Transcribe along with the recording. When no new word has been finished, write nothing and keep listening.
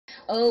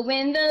Oh,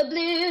 when the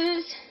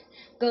blues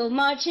go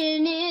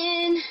marching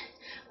in.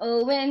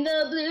 Oh, when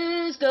the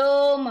blues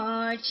go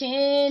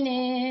marching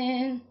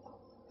in.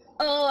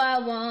 Oh, I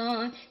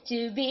want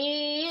to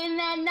be in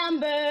that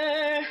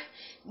number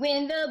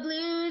when the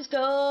blues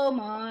go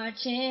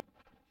marching.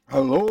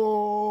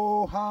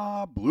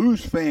 Aloha,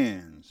 blues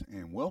fans,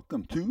 and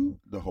welcome to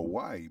the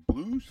Hawaii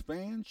Blues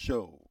Fan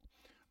Show.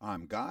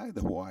 I'm Guy,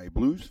 the Hawaii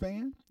Blues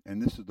Fan, and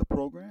this is the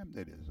program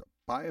that is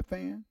by a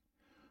fan,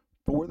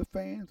 for the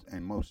fans,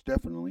 and most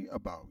definitely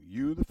about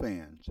you, the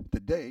fans.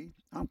 Today,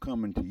 I'm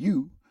coming to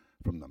you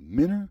from the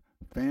Minner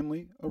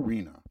Family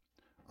Arena,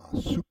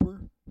 a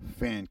super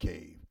fan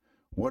cave.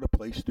 What a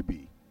place to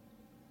be.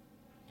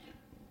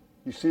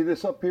 You see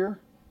this up here?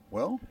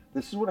 Well,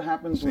 this is what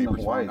happens when the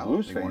Hawaii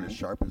Blues fan as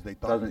sharp as they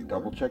thought doesn't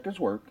double check his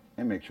work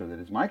and make sure that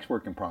his mic's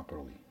working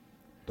properly.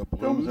 The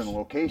Films Blues in a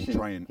location,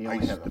 try and he only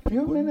ice has the a few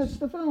penguins, minutes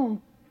to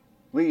film,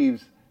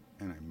 leaves.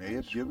 and I may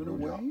have given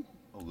Screwed away up.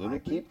 a little I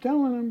bit keep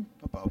telling him.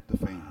 about the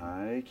fan.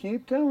 I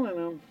keep telling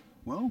him.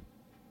 Well,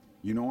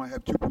 you know I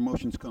have two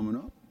promotions coming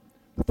up.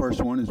 The first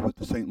one is with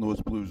the St.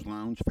 Louis Blues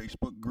Lounge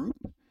Facebook group.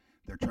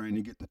 They're trying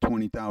to get to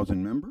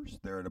 20,000 members.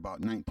 They're at about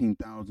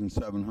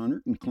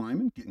 19,700 and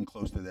climbing, getting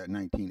close to that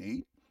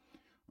 19.8.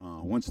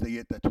 Once they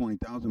hit that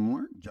 20,000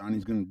 mark,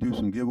 Johnny's going to do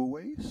some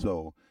giveaways.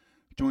 So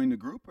join the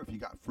group. If you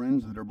got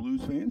friends that are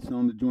blues fans, tell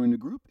them to join the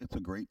group. It's a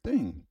great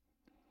thing.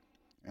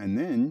 And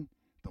then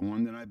the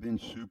one that I've been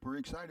super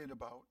excited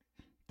about.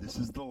 This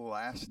is the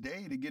last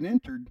day to get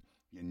entered.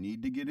 You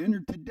need to get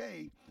entered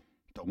today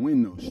to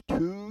win those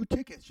 2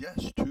 tickets.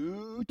 Yes,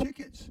 2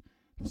 tickets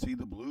to see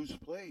the Blues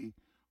play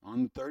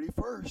on the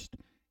 31st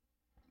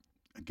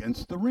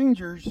against the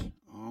Rangers.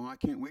 Oh, I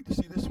can't wait to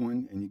see this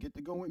one. And you get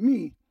to go with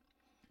me.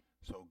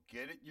 So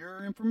get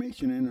your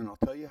information in, and I'll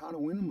tell you how to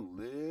win them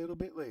a little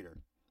bit later.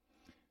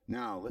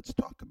 Now, let's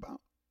talk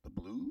about the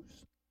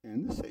Blues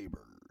and the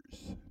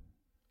Sabres.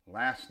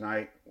 Last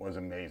night was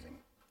amazing.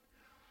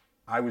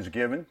 I was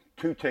given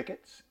 2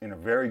 tickets in a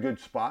very good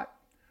spot.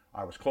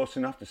 I was close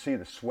enough to see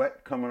the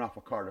sweat coming off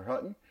of Carter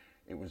Hutton.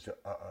 It was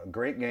a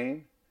great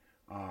game.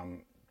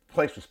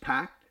 Place was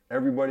packed.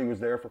 Everybody was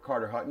there for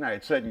Carter Hutton. I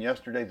had said in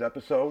yesterday's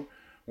episode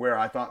where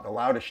I thought the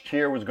loudest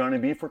cheer was going to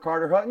be for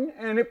Carter Hutton,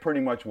 and it pretty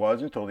much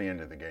was until the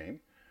end of the game.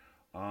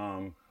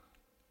 And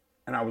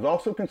I was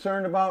also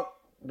concerned about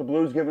the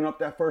Blues giving up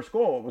that first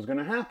goal. What was going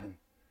to happen?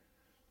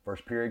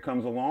 First period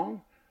comes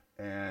along,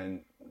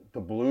 and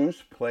the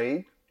Blues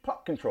played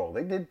puck control.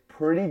 They did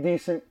pretty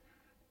decent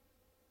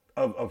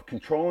of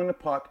controlling the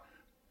puck,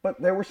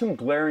 but there were some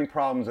glaring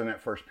problems in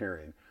that first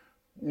period.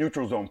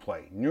 Neutral zone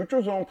play.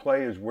 Neutral zone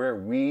play is where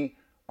we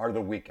are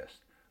the weakest.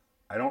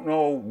 I don't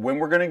know when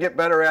we're going to get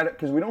better at it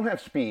because we don't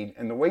have speed,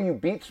 and the way you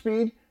beat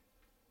speed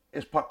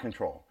is puck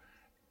control.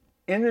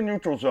 In the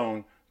neutral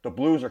zone, the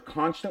Blues are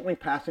constantly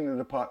passing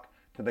the puck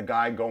to the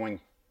guy going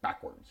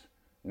backwards,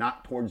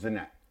 not towards the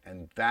net,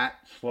 and that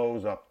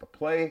slows up the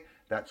play,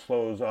 that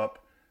slows up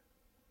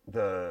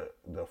the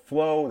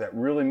flow, that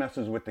really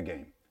messes with the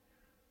game.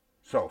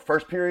 So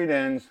first period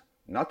ends,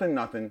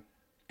 nothing,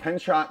 10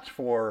 shots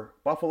for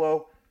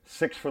Buffalo,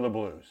 6 for the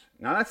Blues.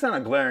 Now that's not a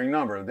glaring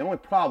number. The only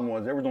problem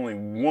was there was only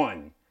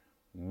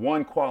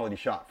one quality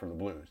shot for the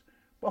Blues.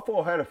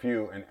 Buffalo had a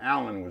few, and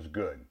Allen was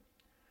good.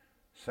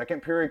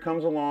 Second period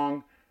comes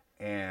along,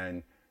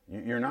 and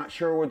you're not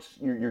sure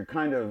you're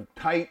kind of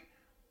tight,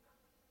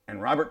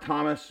 and Robert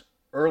Thomas,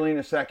 early in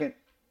the second,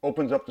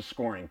 opens up the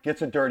scoring.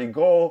 Gets a dirty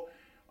goal,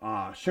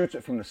 shoots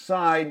it from the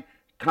side,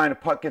 kind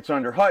of puck gets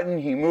under Hutton,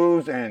 he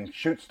moves and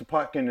shoots the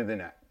puck into the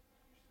net.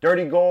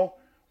 Dirty goal,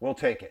 we'll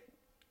take it.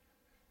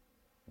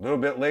 A little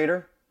bit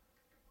later,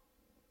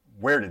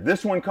 where did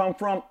this one come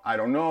from? I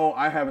don't know.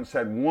 I haven't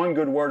said one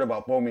good word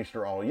about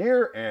Bouwmeester all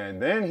year,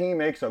 and then he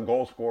makes a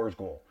goal scorer's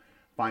goal.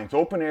 Finds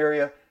open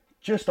area,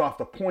 just off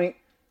the point,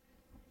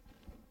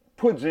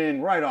 puts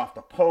in right off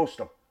the post,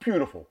 a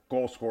beautiful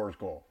goal scorer's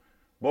goal.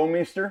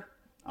 Bouwmeester,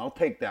 I'll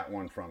take that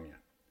one from you.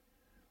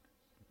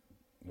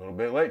 A little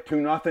bit late,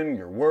 2-0,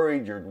 you're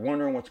worried, you're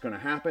wondering what's going to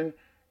happen,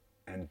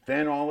 and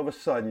then all of a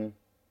sudden,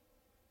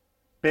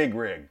 Big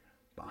Rig,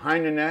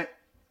 behind the net,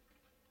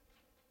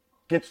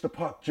 gets the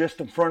puck just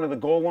in front of the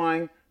goal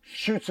line,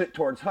 shoots it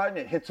towards Hutton,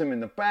 it hits him in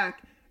the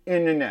back,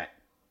 in the net.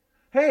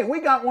 Hey,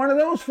 we got one of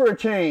those for a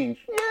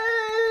change.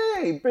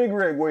 Yay! Big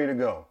Rig, way to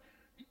go.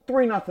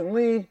 3-0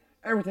 lead,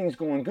 everything's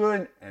going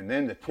good, and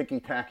then the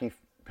ticky-tacky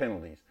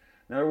penalties.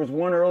 Now, there was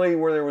one early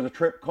where there was a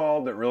trip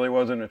called that really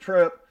wasn't a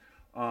trip.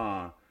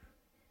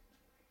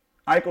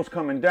 Eichel's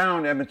coming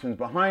down, Edmondson's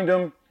behind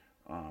him.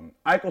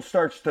 Eichel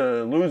starts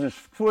to lose his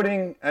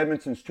footing,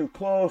 Edmondson's too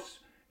close.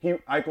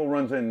 Eichel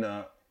runs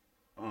into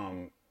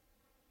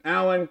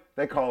Allen,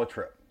 they call a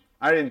trip.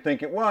 I didn't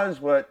think it was,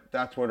 but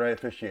that's what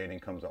officiating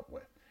comes up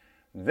with.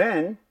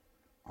 Then,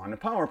 on the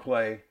power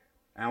play,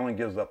 Allen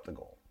gives up the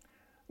goal.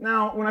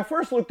 Now, when I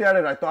first looked at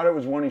it, I thought it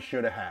was one he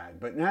should have had.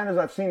 But now as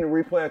I've seen the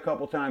replay a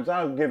couple times,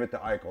 I'll give it to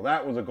Eichel.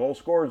 That was a goal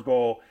scorer's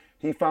goal.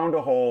 He found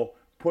a hole,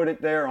 put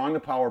it there on the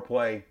power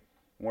play.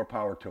 More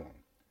power to him.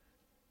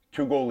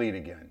 2-goal lead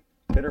again.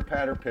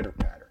 Pitter-patter,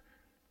 pitter-patter.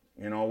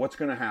 You know, what's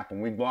going to happen?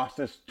 We've lost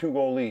this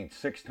 2-goal lead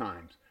 6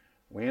 times.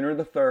 We enter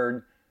the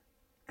third,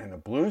 and the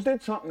Blues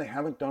did something they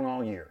haven't done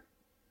all year.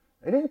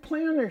 They didn't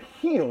play on their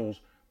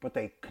heels, but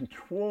they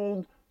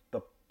controlled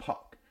the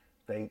puck.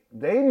 They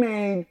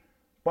made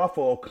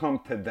Buffalo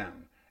come to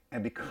them.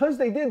 And because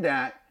they did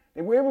that,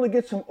 they were able to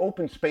get some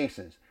open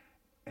spaces.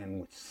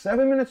 And with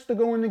 7 minutes to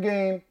go in the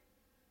game,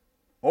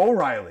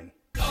 O'Reilly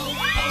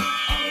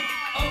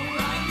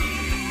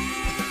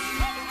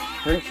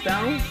streaks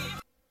down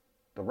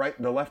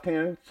the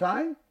left-hand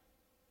side,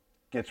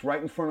 gets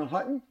right in front of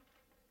Hutton,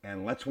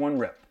 and lets one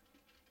rip.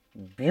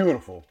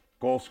 Beautiful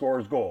goal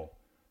scorer's goal,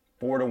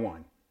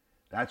 4-1.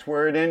 That's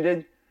where it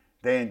ended.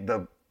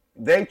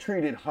 They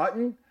treated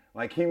Hutton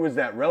like he was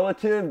that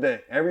relative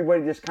that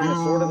everybody just kind of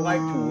sort of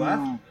liked who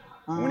left.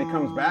 And when he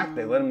comes back,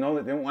 they let him know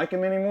that they don't like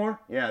him anymore.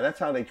 Yeah, that's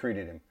how they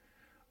treated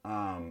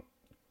him.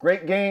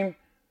 Great game,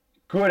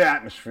 good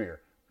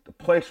atmosphere. The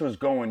place was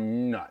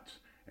going nuts.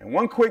 And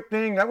one quick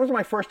thing, that was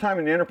my first time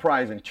in the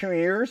Enterprise in 2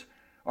 years,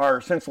 or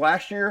since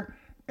last year,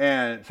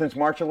 and since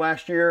March of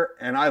last year,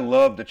 and I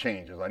love the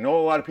changes. I know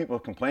a lot of people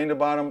have complained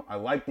about them. I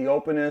like the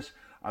openness.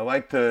 I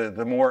like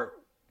the more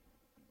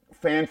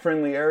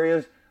fan-friendly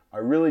areas. I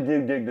really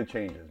do dig the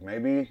changes.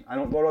 Maybe I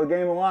don't go to the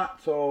game a lot,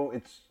 so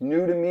it's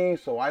new to me,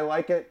 so I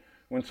like it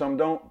when some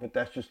don't, but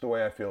that's just the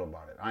way I feel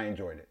about it. I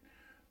enjoyed it.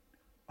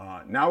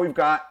 Now we've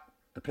got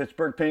the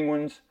Pittsburgh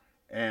Penguins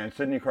and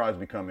Sidney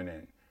Crosby coming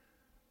in.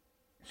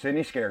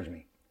 Sidney scares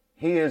me.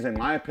 He is, in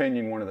my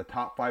opinion, one of the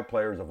top 5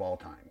 players of all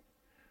time.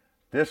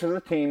 This is a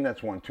team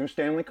that's won 2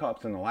 Stanley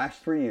Cups in the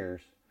last 3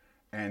 years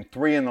and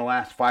 3 in the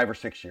last 5 or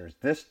 6 years.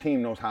 This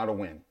team knows how to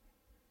win.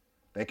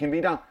 They can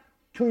be down.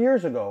 2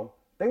 years ago,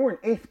 they were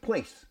in 8th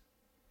place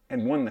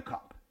and won the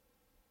cup.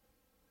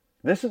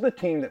 This is the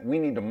team that we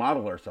need to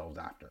model ourselves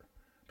after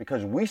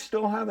because we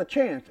still have a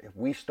chance if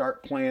we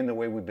start playing the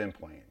way we've been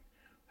playing.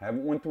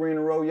 Haven't won 3 in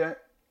a row yet.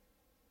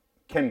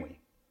 Can we?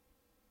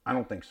 I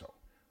don't think so.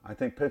 I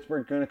think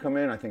Pittsburgh's going to come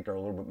in. I think they're a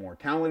little bit more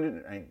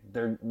talented.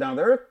 They're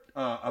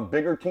a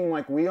bigger team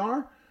like we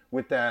are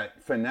with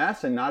that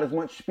finesse and not as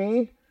much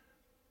speed,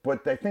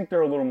 but I think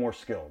they're a little more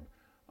skilled.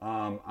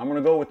 I'm going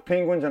to go with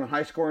Penguins in a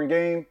high-scoring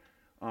game,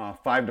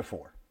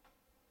 5-4.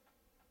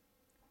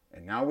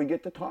 And now we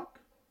get to talk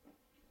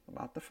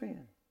about the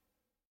fan.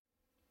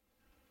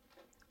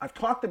 I've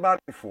talked about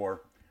it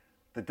before.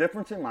 The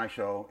difference in my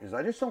show is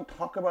I just don't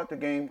talk about the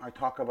game. I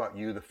talk about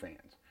you, the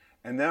fans.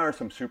 And there are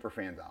some super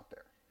fans out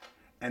there.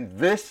 And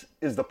this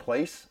is the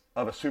place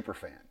of a super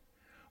fan.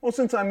 Well,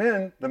 since I'm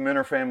in the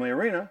Minner Family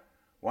Arena,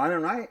 why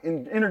don't I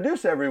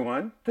introduce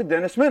everyone to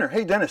Dennis Minner.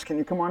 Hey, Dennis, can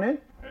you come on in?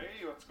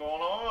 Hey, what's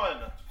going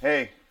on?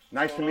 Hey,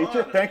 nice to meet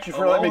you. Thank you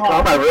for letting me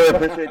come. I really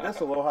appreciate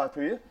this. Aloha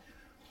to you.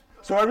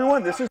 So,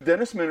 everyone, this is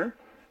Dennis Minner.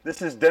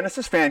 This is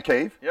Dennis's fan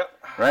cave. Yep.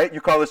 Right?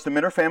 You call this the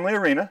Minner Family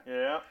Arena.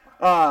 Yeah.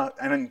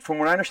 And from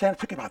what I understand, it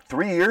took you about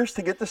 3 years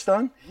to get this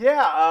done?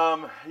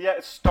 Yeah,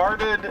 it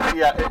started,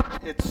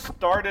 it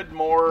started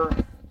more...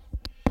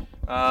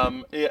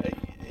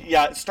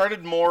 it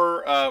started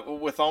more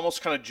with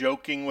almost kind of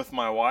joking with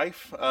my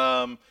wife.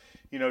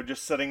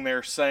 Just sitting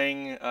there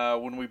saying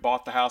when we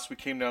bought the house, we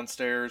came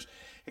downstairs.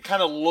 It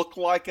kind of looked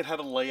like it had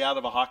a layout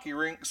of a hockey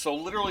rink. So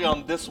literally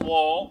on this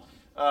wall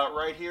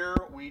right here,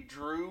 we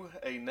drew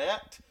a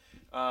net.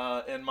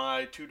 And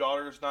my 2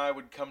 daughters and I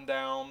would come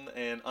down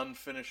an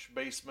unfinished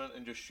basement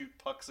and just shoot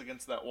pucks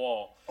against that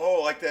wall.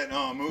 Oh, like that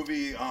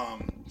movie,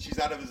 She's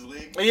Out of His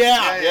League?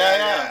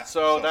 Yeah.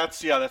 So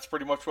that's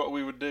pretty much what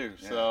we would do.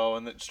 Yeah. So,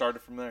 and it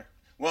started from there.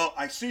 Well,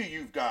 I see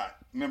you've got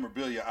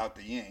memorabilia out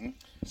the yin.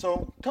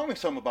 So tell me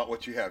something about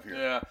what you have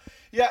here.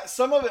 Yeah.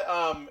 Some of it,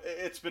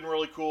 it's been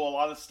really cool. A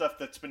lot of stuff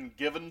that's been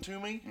given to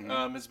me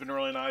has been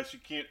really nice. You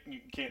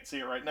can't see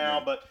it right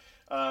now, but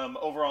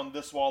over on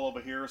this wall over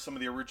here, some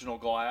of the original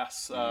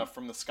glass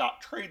from the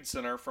Scott Trade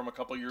Center from a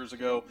couple years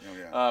ago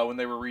when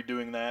they were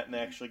redoing that, and they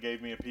actually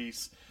gave me a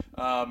piece.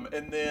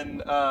 And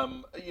then,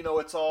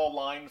 it's all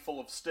lined full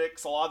of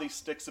sticks. A lot of these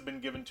sticks have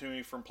been given to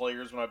me from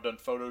players when I've done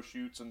photo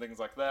shoots and things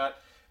like that.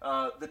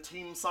 The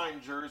team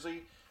signed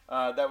jersey,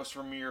 that was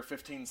from year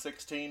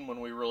 15-16 when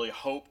we really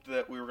hoped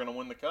that we were going to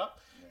win the cup.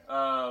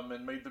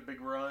 And made the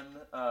big run.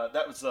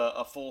 That was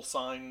a full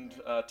signed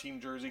team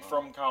jersey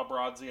from Kyle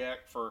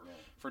Brodziak for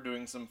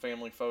doing some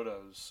family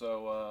photos.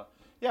 So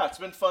it's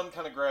been fun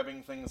kind of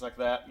grabbing things like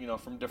that,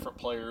 from different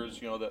players,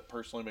 that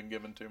personally been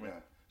given to me. Yeah.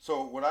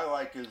 So what I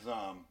like is,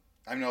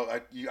 I'm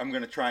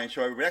going to try and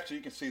show everybody. Actually,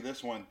 you can see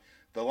this one,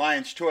 the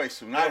Lion's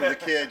Choice. When I was a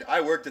kid,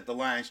 I worked at the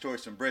Lion's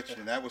Choice in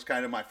Bridgeton. That was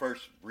kind of my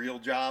first real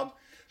job.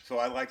 So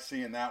I like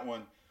seeing that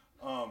one.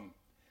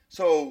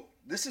 So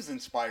this has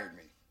inspired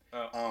me.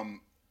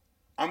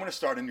 I'm going to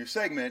start a new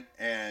segment,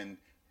 and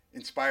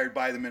inspired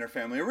by the Minner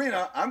Family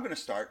Arena, I'm going to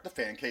start the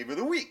Fan Cave of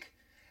the Week.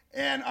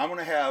 And I'm going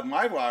to have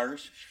my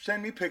watchers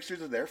send me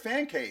pictures of their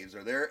fan caves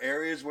or their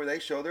areas where they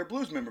show their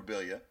Blues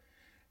memorabilia,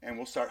 and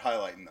we'll start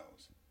highlighting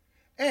those.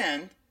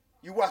 And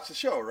you watch the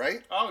show,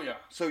 right? Oh, yeah.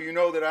 So you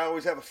know that I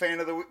always have a fan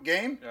of the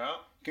game? Yeah.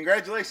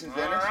 Congratulations,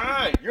 Dennis. All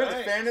right. You're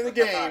the fan of the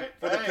game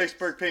for the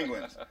Pittsburgh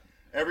Penguins.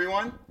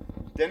 Everyone,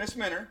 Dennis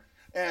Minner.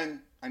 And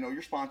I know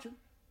you're sponsored.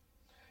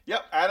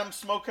 Yep, Adam's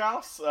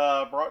Smokehouse,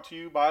 brought to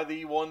you by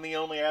the one, the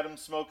only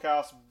Adam's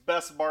Smokehouse,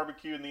 best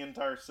barbecue in the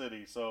entire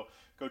city. So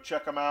go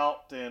check them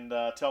out and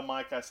tell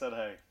Mike I said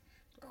hey.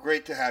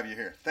 Great to have you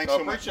here. Thanks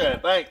so much. Appreciate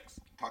it. Thanks.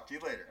 Talk to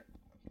you later.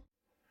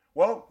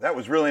 Well, that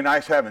was really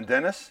nice having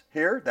Dennis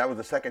here. That was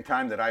the second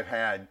time that I've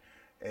had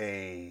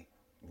a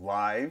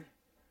live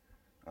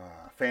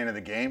fan of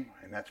the game,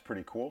 and that's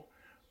pretty cool.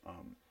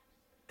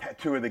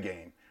 Tattoo of the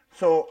game.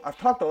 So I've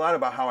talked a lot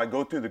about how I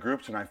go through the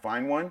groups and I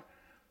find one.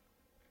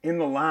 In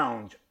the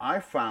lounge, I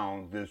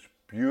found this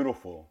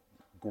beautiful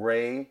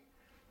gray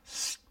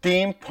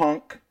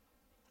steampunk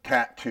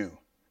tattoo.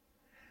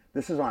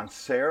 This is on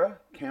Sarah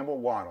Campbell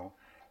Waddle,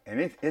 and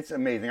it's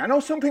amazing. I know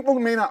some people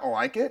may not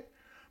like it,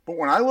 but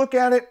when I look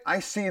at it,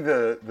 I see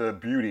the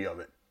beauty of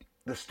it.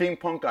 The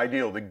steampunk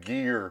ideal, the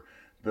gear,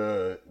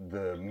 the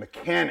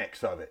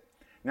mechanics of it.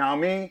 Now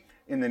me,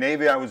 in the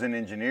Navy, I was an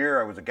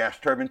engineer. I was a gas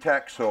turbine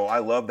tech, so I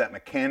love that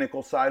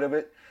mechanical side of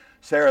it.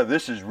 Sarah,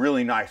 this is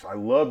really nice. I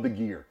love the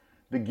gear.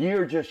 The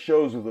gear just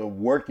shows the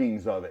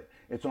workings of it.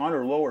 It's on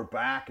her lower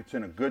back. It's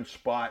in a good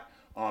spot.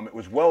 It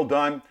was well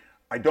done.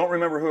 I don't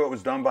remember who it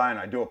was done by, and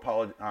I do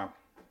apologize.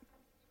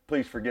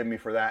 Please forgive me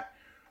for that.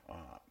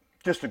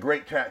 Just a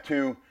great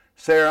tattoo.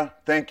 Sarah,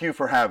 thank you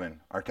for having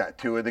our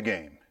tattoo of the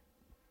game.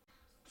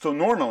 So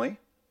normally,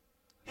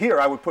 here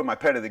I would put my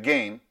pet of the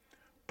game,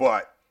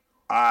 but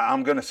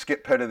I'm going to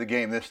skip pet of the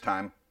game this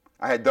time.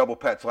 I had double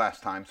pets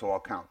last time, so I'll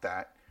count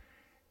that.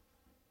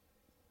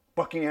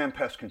 Buckingham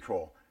Pest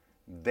Control.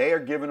 They are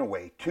giving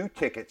away 2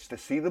 tickets to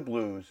see the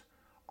Blues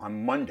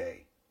on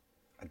Monday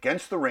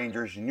against the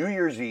Rangers, New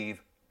Year's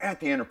Eve at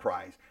the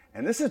Enterprise.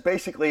 And this is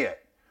basically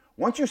it.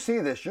 Once you see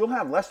this, you'll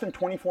have less than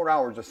 24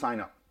 hours to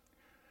sign up.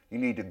 You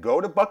need to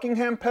go to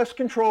Buckingham Pest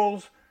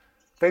Control's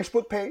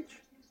Facebook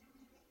page.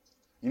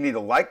 You need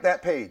to like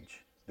that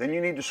page. Then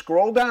you need to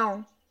scroll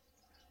down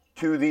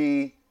to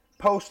the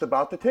post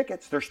about the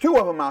tickets. There's 2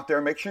 of them out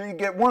there. Make sure you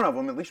get one of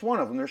them, at least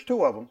one of them. There's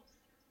 2 of them.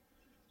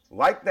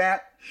 Like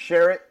that,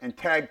 share it, and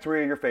tag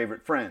 3 of your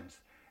favorite friends.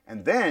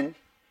 And then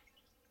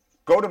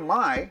go to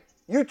my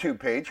YouTube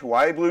page,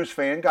 Hawaii Blues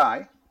Fan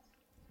Guy,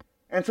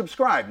 and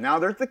subscribe. Now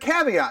there's the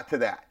caveat to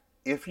that.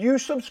 If you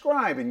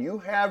subscribe and you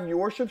have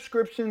your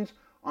subscriptions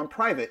on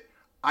private,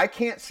 I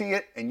can't see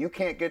it and you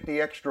can't get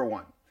the extra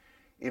one.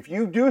 If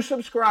you do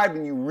subscribe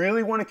and you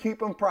really want to keep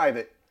them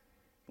private,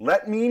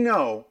 let me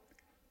know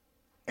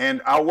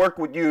and I'll work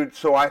with you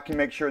so I can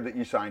make sure that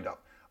you signed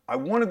up. I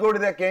want to go to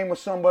that game with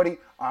somebody.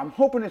 I'm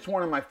hoping it's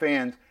one of my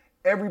fans.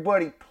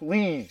 Everybody,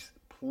 please,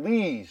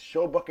 please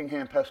show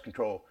Buckingham Pest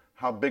Control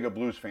how big a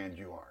Blues fan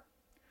you are.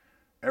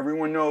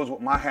 Everyone knows what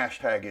my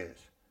hashtag is.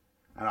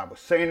 And I was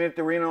saying it at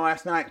the arena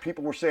last night, and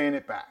people were saying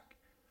it back.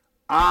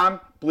 I'm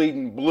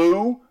bleeding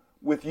blue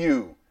with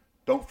you.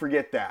 Don't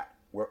forget that.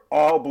 We're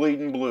all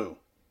bleeding blue.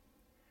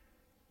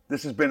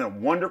 This has been a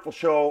wonderful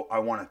show. I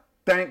want to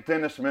thank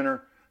Dennis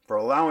Minner for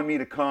allowing me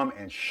to come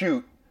and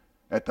shoot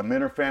at the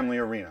Minner Family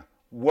Arena.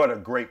 What a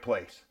great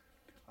place.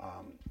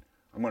 I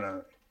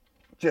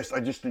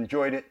just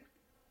enjoyed it.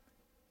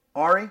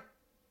 Ari,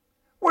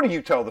 what do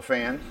you tell the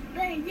fans?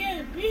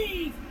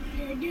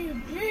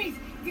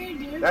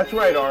 That's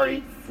right,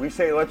 Ari. We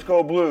say, let's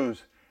go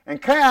Blues.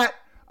 And Kat,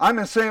 I'm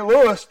in St.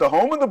 Louis, the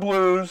home of the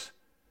Blues.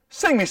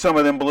 Sing me some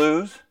of them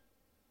blues.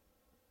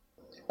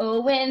 Oh,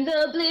 when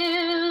the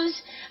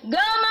Blues go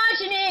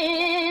marching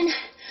in.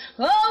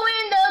 Oh,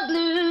 when the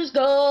Blues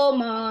go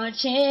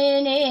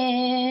marching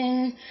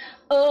in.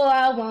 Oh,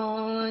 I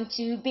want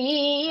to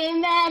be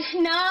in that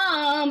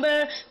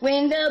number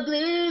when the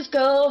Blues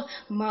go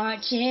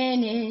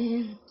marching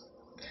in.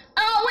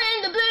 Oh,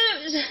 when the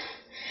Blues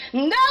go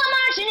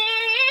marching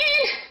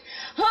in.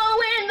 Oh,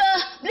 when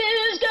the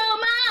Blues go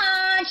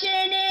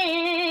marching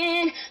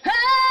in.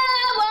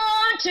 I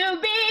want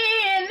to be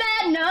in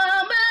that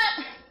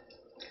number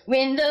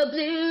when the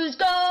Blues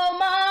go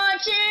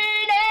marching